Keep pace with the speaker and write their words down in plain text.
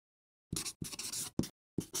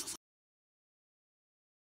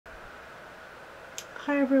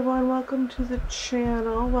Hi everyone, welcome to the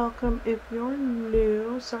channel. Welcome if you're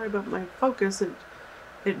new. Sorry about my focus,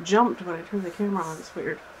 it jumped when I turned the camera on. It's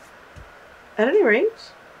weird. At any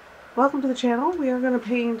rate, welcome to the channel. We are going to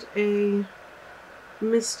paint a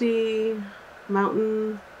misty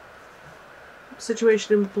mountain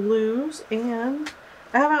situation in blues, and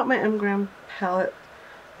I have out my M Graham palette.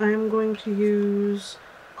 I'm going to use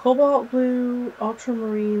cobalt blue,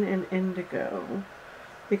 ultramarine, and indigo,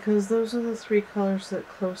 because those are the three colors that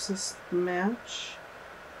closest match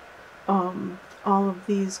all of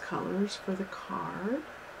these colors for the card.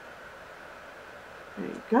 There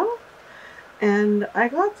you go. And I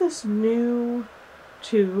got this new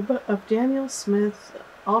tube of Daniel Smith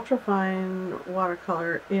ultrafine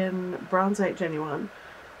watercolor in Bronzite Genuine,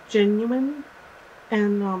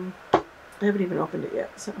 and I haven't even opened it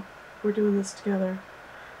yet, so we're doing this together.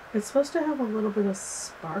 It's supposed to have a little bit of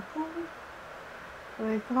sparkle, but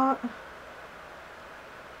I thought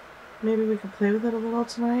maybe we could play with it a little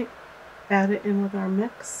tonight, add it in with our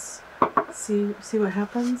mix, see what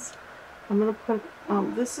happens. I'm gonna put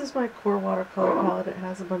this is my core watercolor palette. It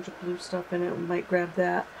has a bunch of blue stuff in it. We might grab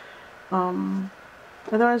that.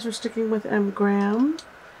 Otherwise we're sticking with M Graham,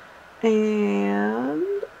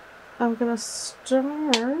 and I'm gonna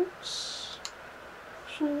start.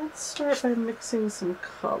 Actually, let's start by mixing some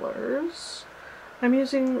colors. I'm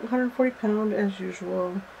using 140 pound as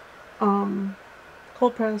usual.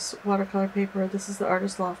 Cold press watercolor paper. This is the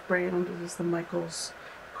Artist Loft brand. This is the Michael's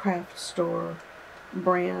Craft Store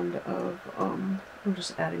brand of, I'm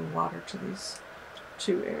just adding water to these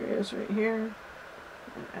two areas right here.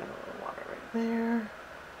 And add a little water right there.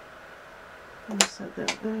 I'm gonna set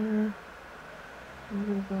that there. I'm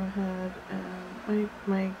gonna go ahead and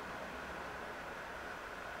my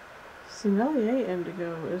Sennelier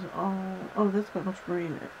indigo is all, oh, that's my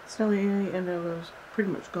ultramarine. Sennelier indigo is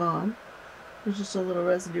pretty much gone. There's just a little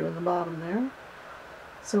residue in the bottom there.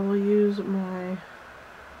 So we'll use my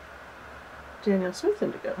Daniel Smith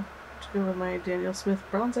indigo to go with my Daniel Smith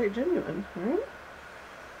Bronzite Genuine, right?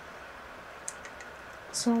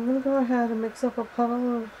 So I'm going to go ahead and mix up a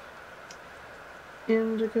puddle of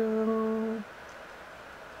indigo.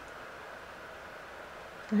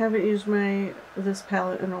 I haven't used this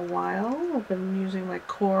palette in a while. I've been using my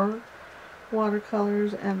core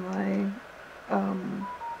watercolors and my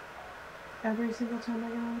every single time I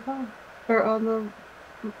get on the phone or on the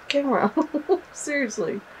camera.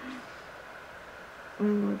 Seriously.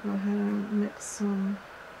 I'm going to go ahead and mix some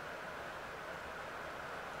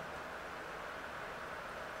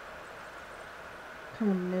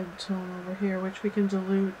kind of mid-tone over here, which we can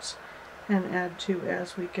dilute and add to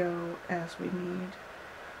as we go, as we need.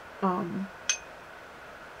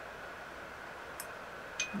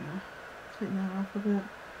 Clean that off a bit.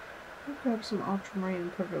 I'll grab some ultramarine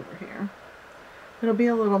and put it over here. It'll be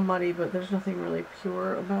a little muddy, but there's nothing really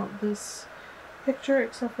pure about this picture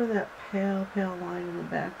except for that pale line in the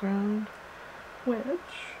background, which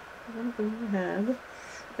I'm going to go ahead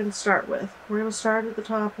and start with. We're going to start at the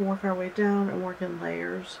top and work our way down and work in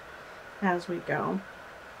layers as we go.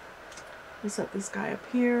 I'll set this guy up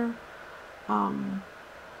here. I'm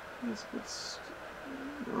going to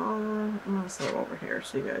set him over here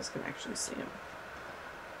so you guys can actually see him.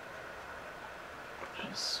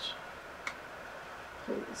 Just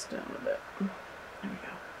pull this down a bit. There we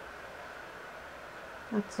go.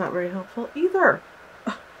 That's not very helpful either.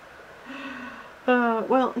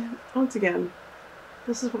 Well, once again,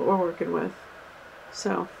 this is what we're working with.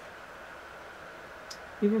 So,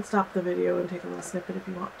 you can stop the video and take a little snippet if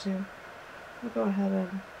you want to. I'll go ahead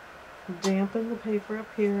and dampen the paper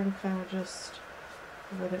up here and kind of just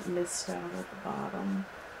let it mist out at the bottom.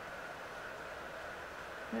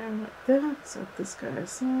 And like that. Set this guy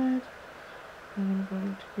aside. And I'm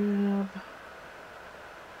going to grab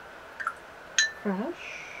fresh,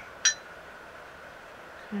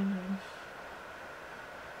 kind of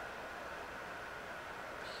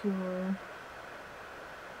pure,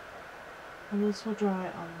 and this will dry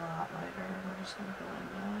a lot lighter. We're just going to go in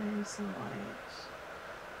nice and light.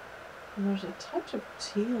 And there's a touch of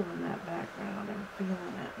teal in that background. I'm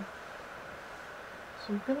feeling it.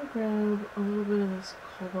 So I'm going to grab a little bit of this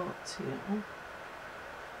cobalt teal.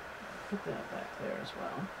 Put that back there as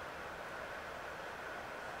well.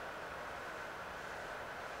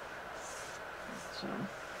 So,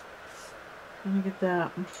 let me get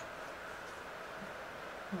that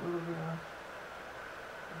a little bit of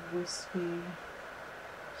wispy,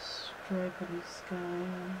 stripedy sky.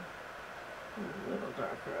 A little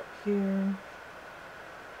darker up here.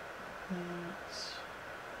 That.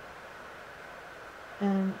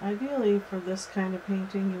 And ideally for this kind of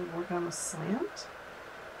painting you would work on a slant.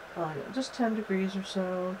 just 10 degrees or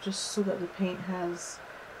so, just so that the paint has,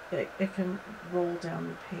 it can roll down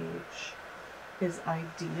the page is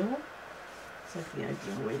ideal. It's like the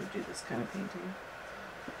ideal way to do this kind of painting.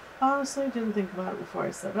 Honestly, I didn't think about it before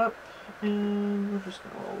I set up, and we're just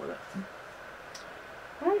going to roll with it.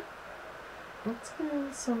 Alright, let's get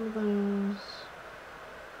in some of those.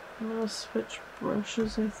 I'm going to switch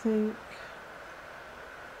brushes, I think.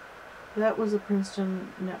 That was a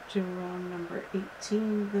Princeton Neptune round number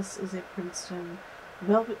 18. This is a Princeton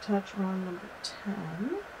Velvetouch round number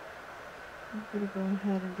 10. I'm going to go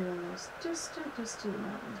ahead and get in those distant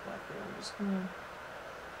mountains back there. I'm just going to...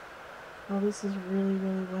 Oh, this is really,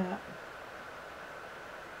 really wet.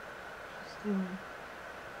 Just going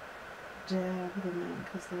to dab them in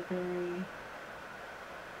because they're very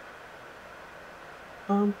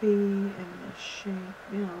bumpy and the shape,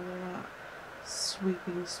 you know, they're not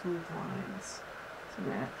sweeping smooth lines. It's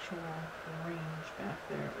an actual range back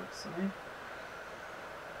there, it looks like.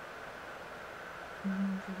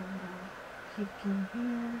 And get a little peek in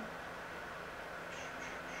here.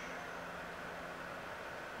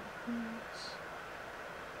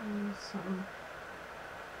 And some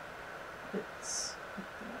bits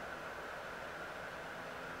like that.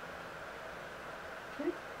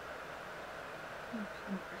 Okay. Look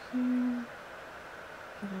over here.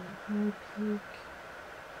 Get in a high peak.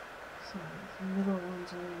 So the middle ones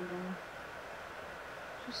are a little,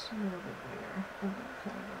 just a little bit bigger. And then it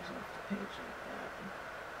kind of goes off the page like that.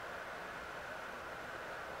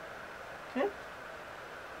 Okay.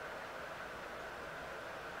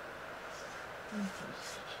 And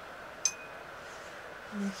just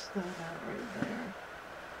mix that out right there.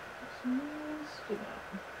 Just mist it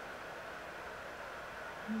out.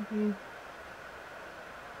 Maybe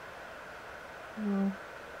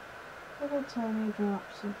little tiny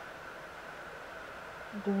drops of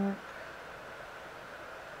dark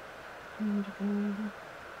and gold.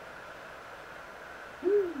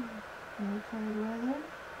 All carried away there.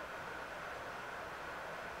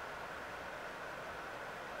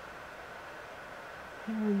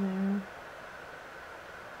 Here and there.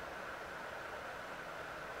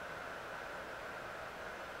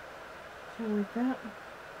 Do you like that?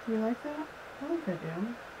 Do you like that? I think I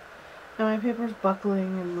do. Now my paper's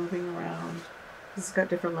buckling and moving around. It's got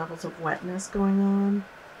different levels of wetness going on.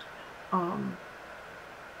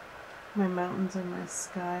 My mountains and my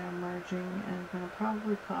sky are merging and going to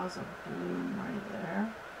probably cause a bloom right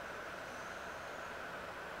there.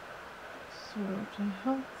 So to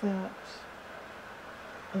help that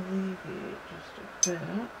alleviate just a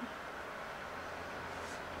bit,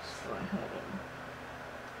 just go ahead and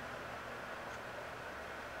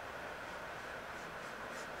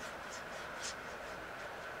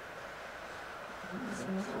a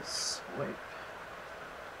little swipe like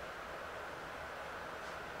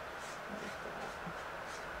that.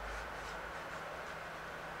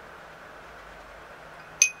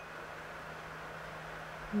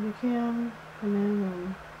 And you can come in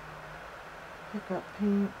and pick up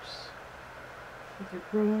paint with your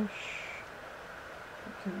brush.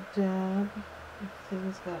 You can dab if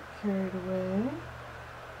things got carried away.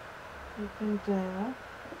 You can dab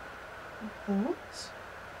like that.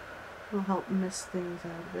 It'll help mist things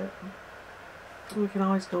out a bit. We can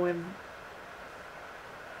always go in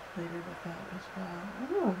later with that as well.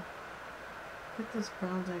 Oh, get this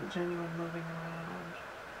bronzite genuine moving around.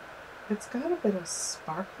 It's got a bit of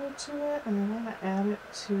sparkle to it, and I want to add it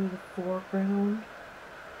to the foreground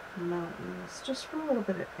mountains, just for a little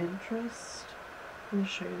bit of interest. Let me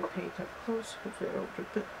show you the paint up close. Hopefully I don't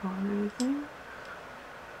drip it on or anything.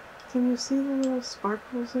 Can you see the little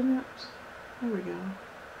sparkles in it? There we go.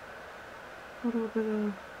 A little bit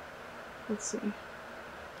of, let's see.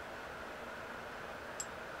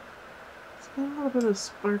 It's got a little bit of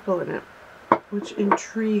sparkle in it, which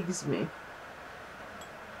intrigues me.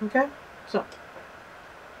 Okay, so I'll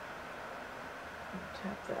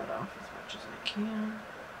tap that off as much as I can.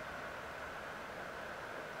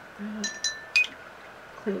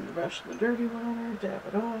 Clean the brush in the dirty water, dab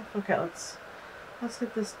it off. Okay, let's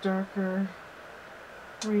get this darker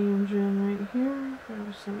range in right here.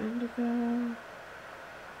 Grab some indigo, a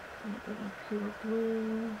little bit of pure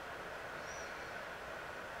blue.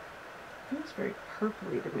 It feels very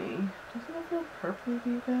purpley to me. Doesn't it feel purpley to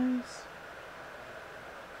you guys?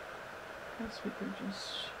 I guess we can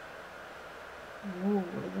just roll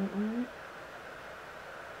with it, right?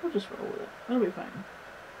 We'll just roll with it. It'll be fine.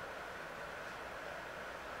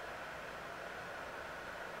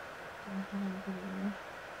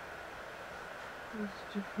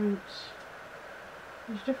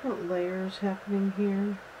 There's different layers happening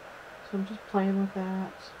here, so I'm just playing with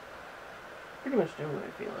that. pretty much doing what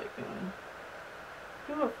I feel like doing.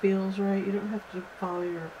 Do what feels right. You don't have to follow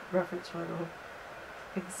your reference photo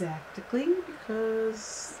exactly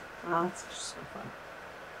because it's just no fun.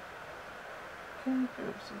 Okay,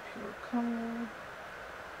 grab some pure color.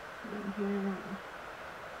 Come in here,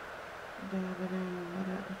 dab it in and let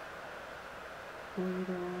it bleed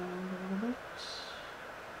around a little bit.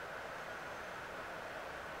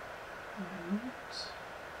 Alright.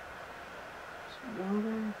 Some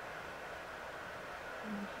water.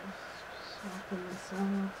 And just soften this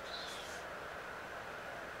out.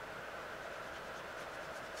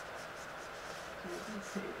 The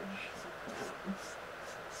page like that.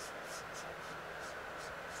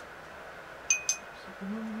 Some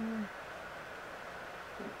water.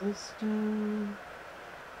 Put this down.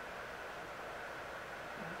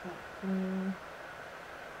 Like that blue.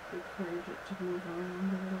 Encourage it to move around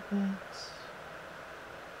a little bit.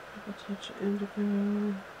 A touch of indigo.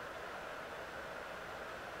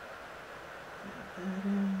 Add that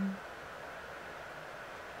in.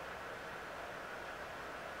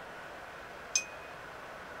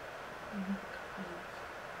 And a couple of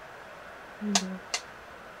kind of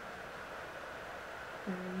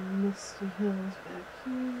very misty hills back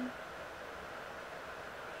here.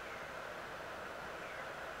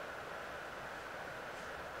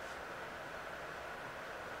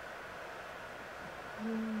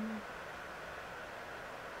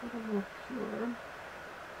 A little more pure.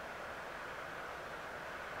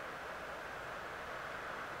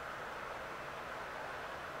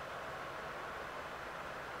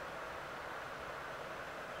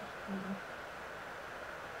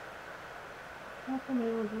 Help them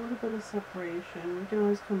in with a little bit of separation. We can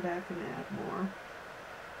always come back and add more.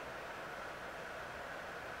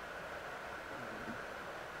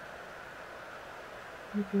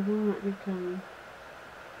 If you want, you can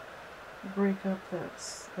break up that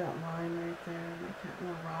line right there, make it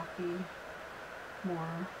more rocky,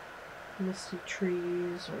 more misty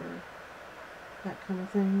trees or that kind of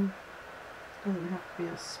thing. It doesn't have to be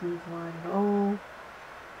a smooth line at all.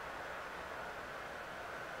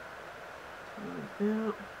 Like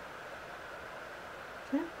that.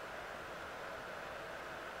 Okay.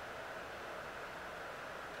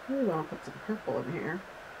 I really want to put some purple in here.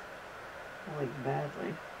 Like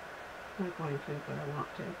badly. I'm not going to, but I want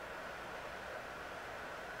to.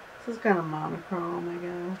 This is kind of monochrome, I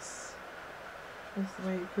guess. That's the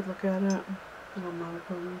way you could look at it. A little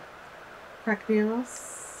monochrome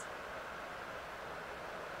crackneos.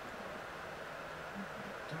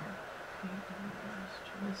 Dark pink.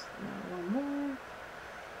 Just a little more.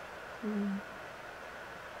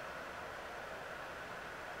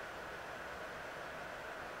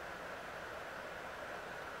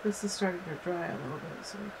 This is starting to dry a little bit,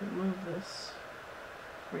 so we can move this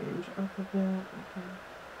range up a bit. We can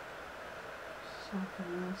soften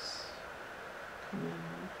this. Come in.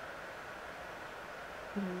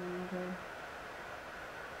 Put in another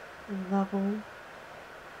level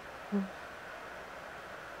of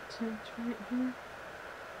tint right here.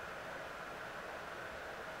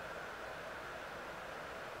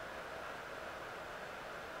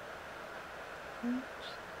 Right.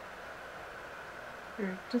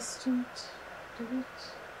 Very distant, did it?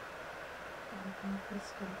 I think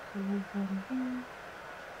it's going to come in from here.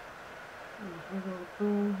 And a little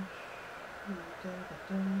brush, and dab it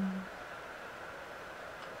down.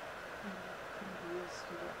 And mist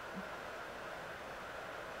it up.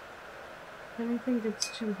 If anything gets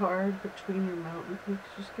too hard between your mountain peaks,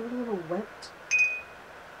 just give it a little wet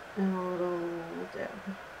and a little dab.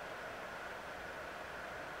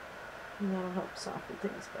 And that'll help soften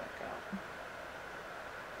things back out.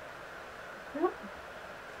 Yep.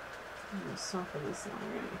 I'm going to soften this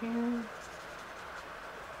line right here.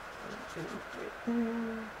 Right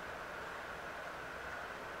there.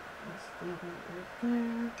 This right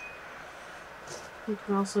there. You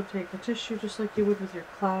can also take a tissue just like you would with your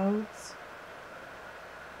clouds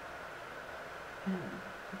and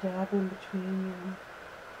dab in between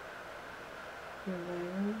your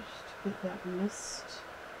layers to get that mist,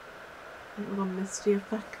 that little misty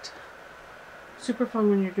effect. Super fun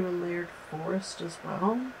when you're doing layered forest as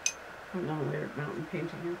well. I haven't done layered mountain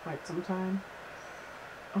painting in quite some time.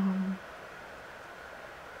 To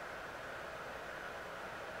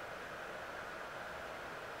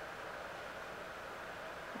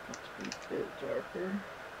be a bit darker.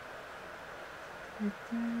 Right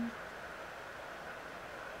there.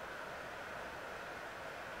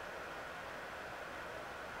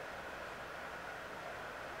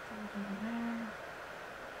 Over there.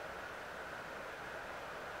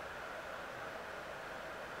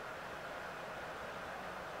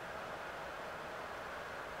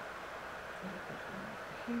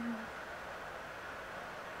 here.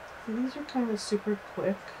 And these are kind of super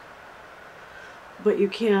quick, but you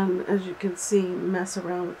can, as you can see, mess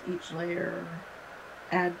around with each layer,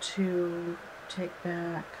 add to, take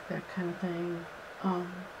back, that kind of thing.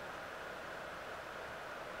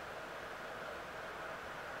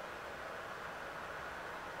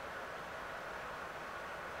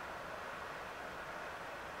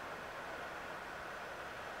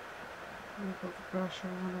 Put the brush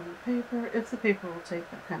around on the paper, if the paper will take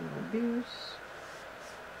that kind of abuse.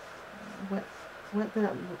 Wet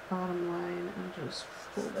that bottom line and just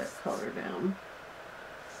pull that color down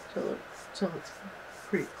till it's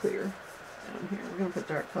pretty clear down here. We're going to put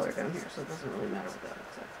dark color down here, so it doesn't really matter what that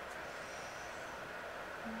looks like.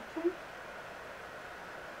 Okay.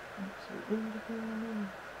 Some indigo.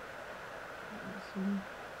 Some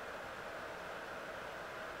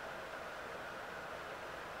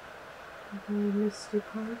really misty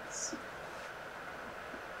parts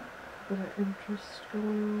that are interest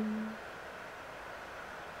going on.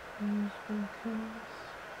 There's volcanoes.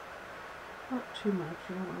 Not too much,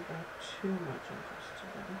 you don't want to go too much interest to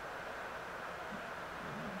them.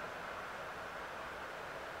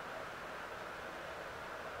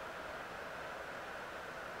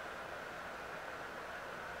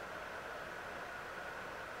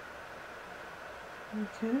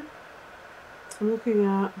 Okay, I'm looking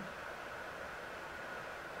at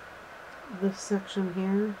this section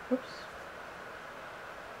here, whoops,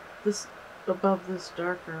 this above this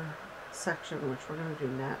darker section, which we're going to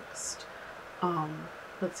do next.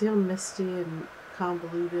 But see how misty and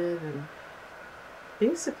convoluted and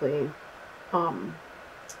basically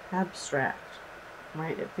abstract,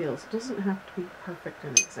 right? It feels, it doesn't have to be perfect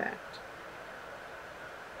and exact.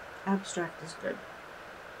 Abstract is good.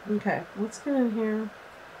 Okay, let's get in here.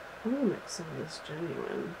 I'm going to mix some of this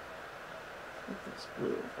genuine with this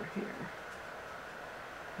blue over here.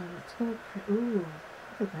 And it's going to, ooh,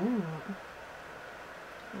 look at that.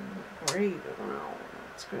 Great. Wow.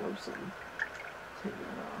 Let's grab some, take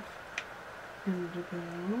that off. Indigo.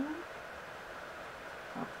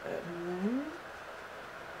 Pop that in there.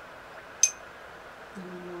 And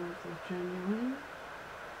more of the genuine.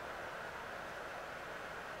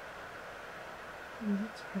 Oh,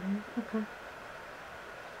 that's pretty. Okay.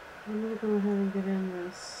 I'm going to go ahead and get in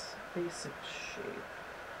this basic shape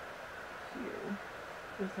here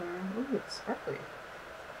with our, ooh, it's sparkly.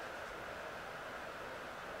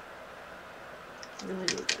 Really need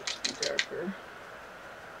that to be darker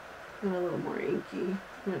and a little more inky.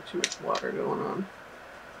 Not too much water going on.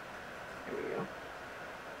 There we go.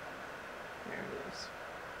 There it is.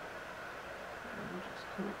 And we'll just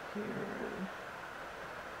come up here and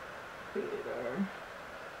create our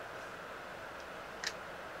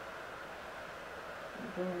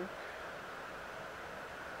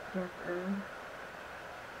darker,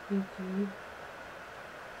 inky,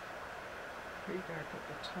 pretty dark at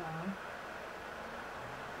the top.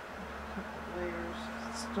 A couple layers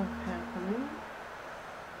of stuff happening.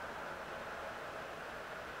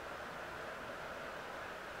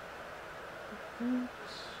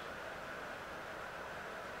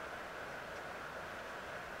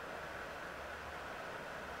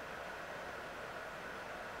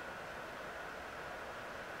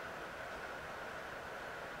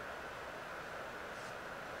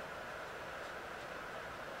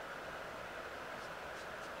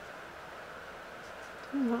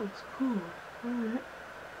 Oh, that looks cool. Alright.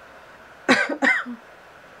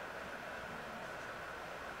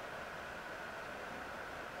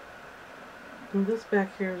 And this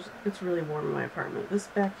back here is, it's really warm in my apartment. This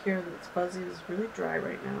back here that's fuzzy is really dry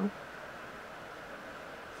right now.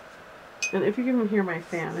 And if you can even hear my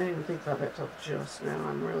fan, I didn't even think about that till just now.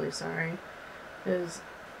 I'm really sorry. It is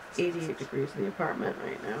 88 degrees in the apartment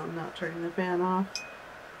right now. I'm not turning the fan off.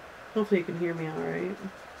 Hopefully you can hear me alright.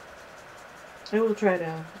 I will try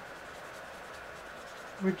to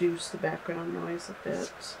reduce the background noise a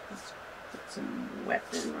bit. Let's put some wet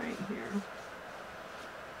in right here.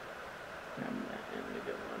 Grab that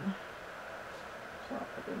indigo one. Plop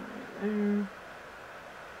it in right there.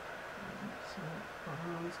 Some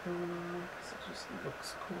browns going on because it just looks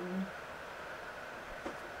cool.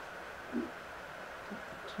 Put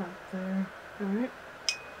the top there. Alright.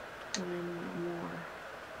 And more.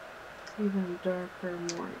 Even darker,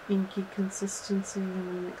 more inky consistency,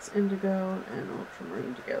 and we mix indigo and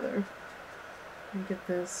ultramarine together and get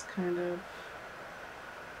this kind of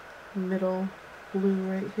middle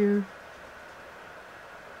blue right here.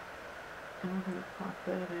 And we're going to pop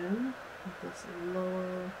that in with this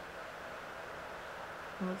lower,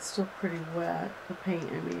 well, it's still pretty wet, the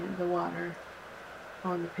paint, I mean the water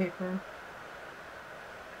on the paper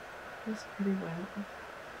is pretty wet.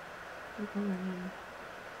 I'll go in and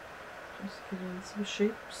just get in some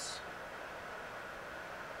shapes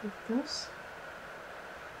with this.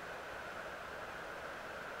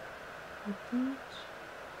 Like that.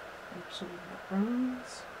 Grab some of that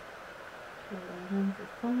bronze. Throw that in for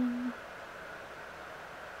fun.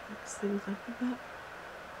 Mix things up a bit.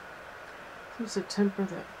 Seems to temper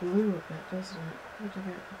that blue a bit, doesn't it? I dig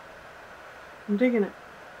it. I'm digging it.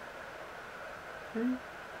 Okay.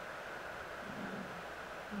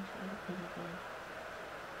 There's a little bit of a color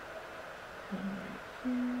right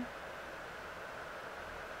here.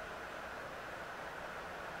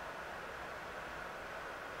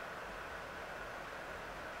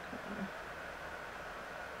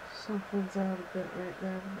 Softens out a bit right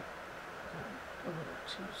there, but a little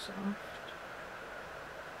too soft.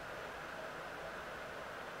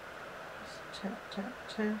 Just tap, tap,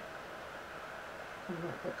 tap. And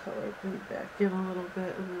let the color bleed back in a little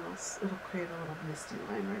bit, and then it'll create a little misty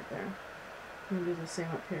line right there. I'm going to do the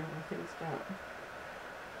same up here where things got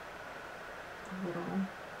a little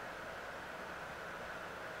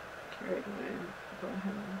carried away. Go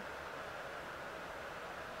ahead and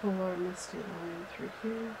pull our misty line through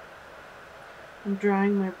here. I'm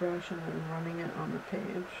drying my brush and then running it on the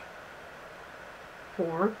page.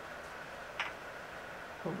 Or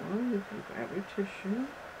you can grab your tissue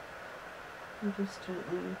and just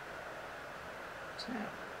gently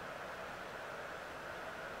tap.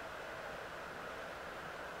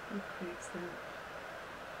 It creates that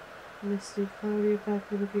misty, cloudy effect,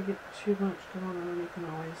 but if you get too much going on, you can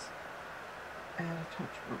always add a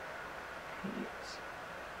touch more paint.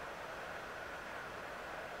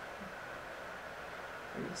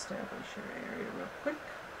 Reestablish your area real quick.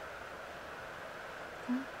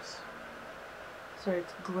 Oops. Sorry,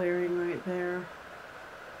 it's glaring right there.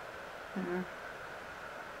 There.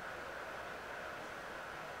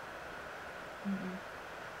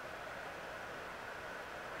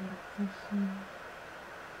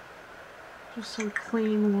 Just some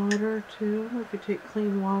clean water too. If you take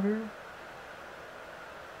clean water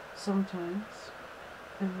sometimes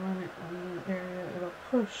and run it on the area, it'll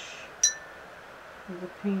push the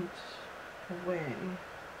paint away.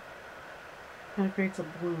 Kind of creates a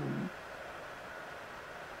bloom.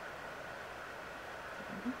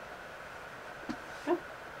 Okay.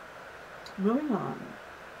 Moving on.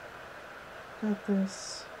 Got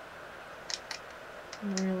this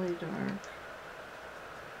really dark,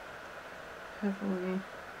 heavily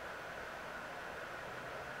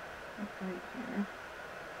up right here.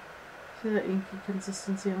 See that inky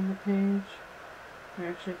consistency on the page? I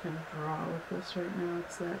actually can draw with this right now.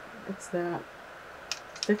 It's that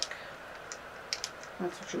thick.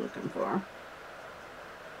 That's what you're looking for.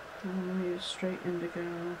 And I'm going to use straight indigo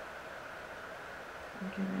and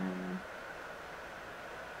get in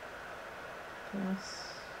this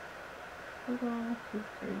little peak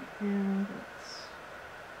right here that's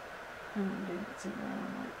kind of dancing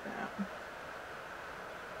around like that.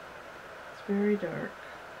 It's very dark.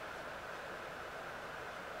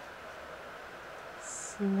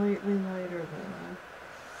 Slightly lighter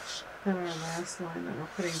than our last line that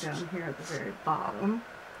we're putting down here at the very bottom.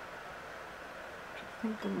 I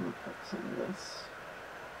think I'm going to put some of this.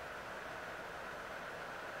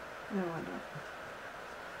 No, I don't.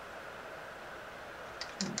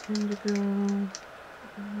 Indigo.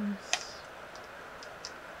 Nice.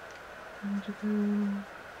 Indigo.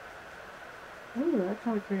 Ooh, that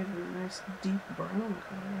kind of created a nice deep brown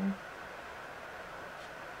color.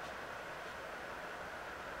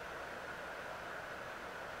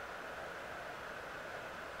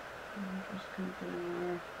 I'm just going to do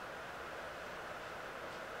another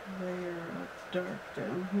layer of dark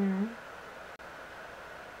down here.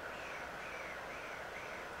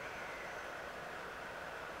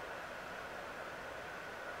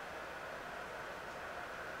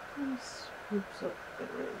 And swoops up a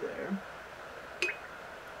bit right there.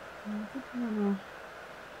 And I think I'm going to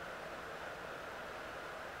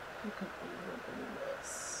pick up a little bit of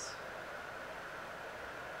this.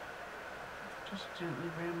 Just gently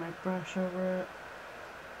ran my brush over it.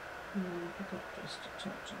 And then pick up just a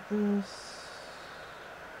touch of this.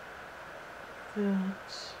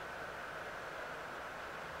 That.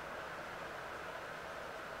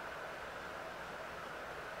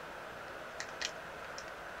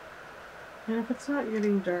 And if it's not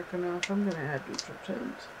getting dark enough, I'm going to add neutral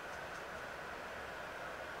tint.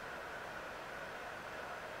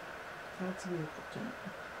 Add some neutral tint.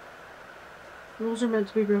 Rules are meant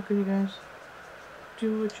to be broken, you guys.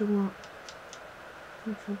 Do what you want.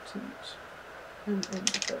 Neutral tint. And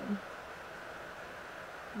indigo.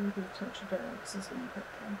 Maybe a touch of dark sizzling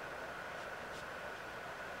pepper.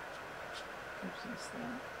 Gives us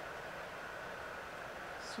that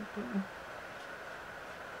super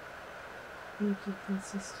inky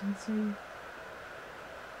consistency.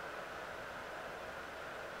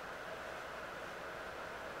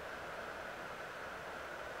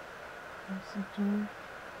 Center.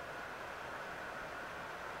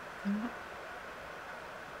 That.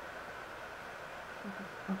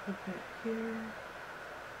 Up a bit here.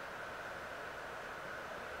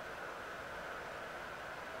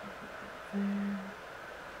 There,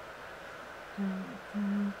 down like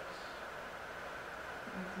that.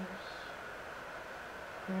 There's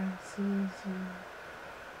grasses and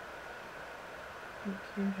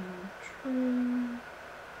occasional tree.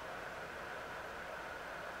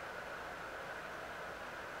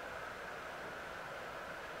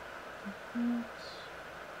 Like that.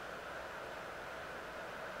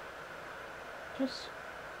 Just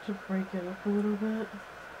to break it up a little bit.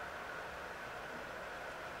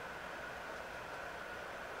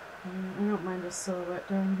 I don't mind a silhouette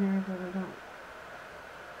down here, but I don't.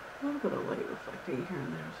 A little bit of light reflecting here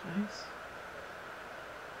and there is nice.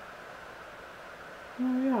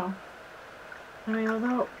 There we go. I mean,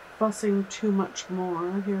 without fussing too much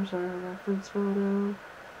more, here's our reference photo.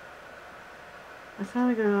 I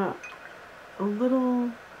kind of got a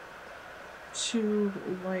little too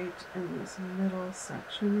light in this middle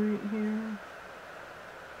section right here.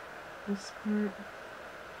 This part.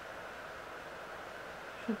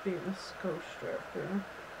 Should be this ghost strap here.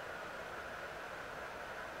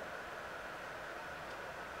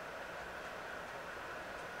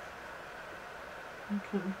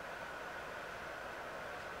 Okay.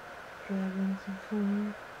 Drag in some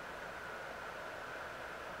color.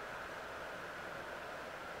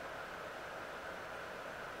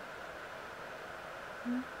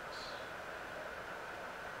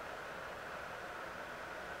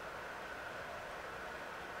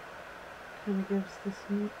 Kind of gives this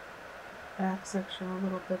back section a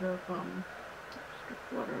little bit of just get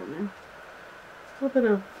water in there. A little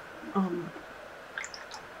bit of what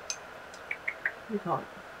do you call it?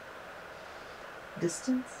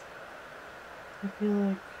 Distance. I feel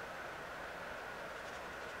like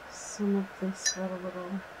some of this got a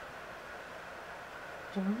little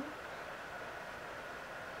dark.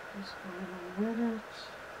 Just go in and wet it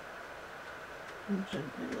and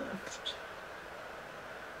gently lift.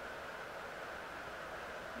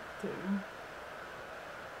 There.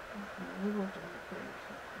 A little dark right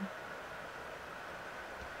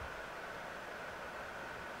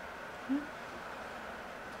here.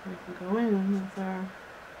 We can go in with our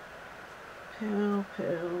pale,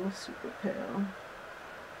 super pale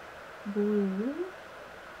blue.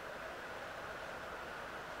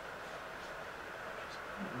 Just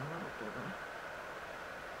put a little bit of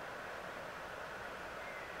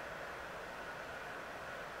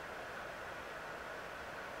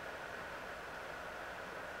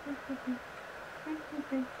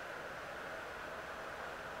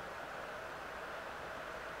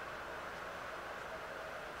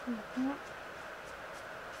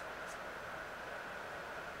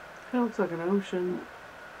kind of looks like an ocean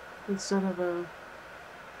instead of a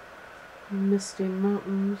misty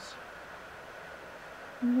mountains.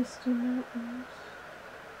 Misty mountains.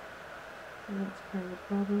 And that's kind of the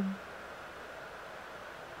bottom.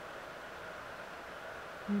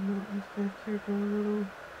 The mountains back here go a little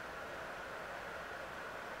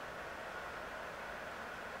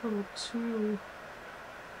too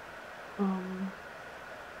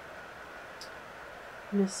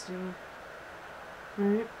misty,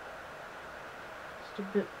 right? Just a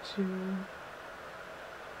bit too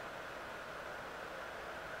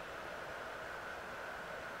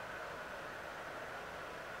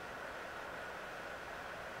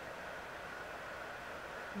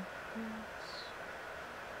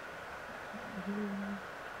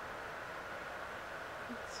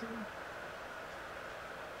let's see.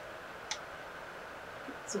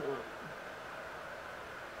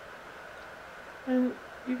 And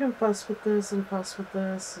you can fuss with this and fuss with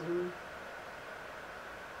this, and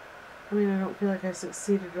I mean, I don't feel like I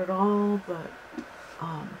succeeded at all, but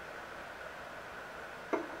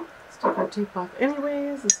let's take our tape off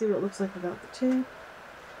anyways and see what it looks like without the tape.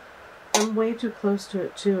 I'm way too close to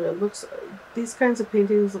it too. It looks, these kinds of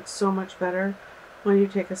paintings look so much better when you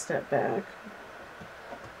take a step back.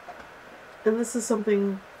 And this is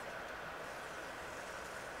something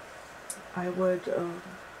I would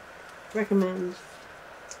recommend.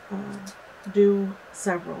 Do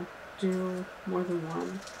several, do more than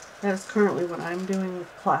one. That is currently what I'm doing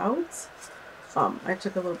with clouds. I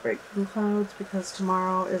took a little break from clouds because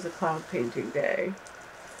tomorrow is a cloud painting day.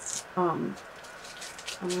 I'm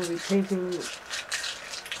going to be painting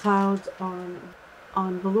clouds on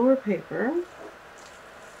velour paper.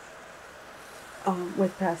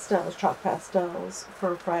 with pastels, chalk pastels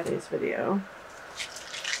for Friday's video.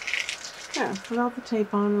 Yeah, without the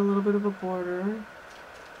tape on, a little bit of a border.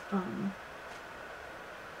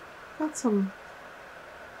 Got some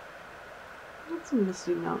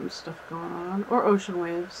Misty Mountain stuff going on, or ocean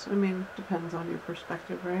waves. I mean, depends on your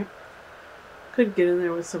perspective, right? Could get in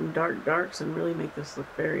there with some darks and really make this look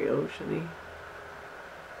very oceany.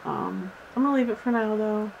 I'm gonna leave it for now,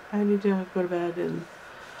 though. I need to go to bed and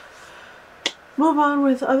move on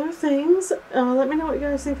with other things. Let me know what you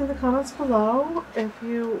guys think in the comments below. If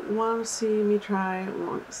you want to see me try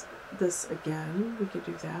this again, we could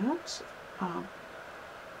do that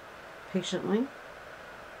patiently.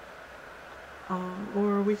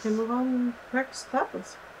 Or we can move on and practice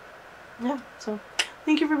those. Yeah, so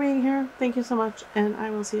thank you for being here. Thank you so much, and I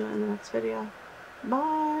will see you in the next video.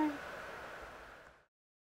 Bye!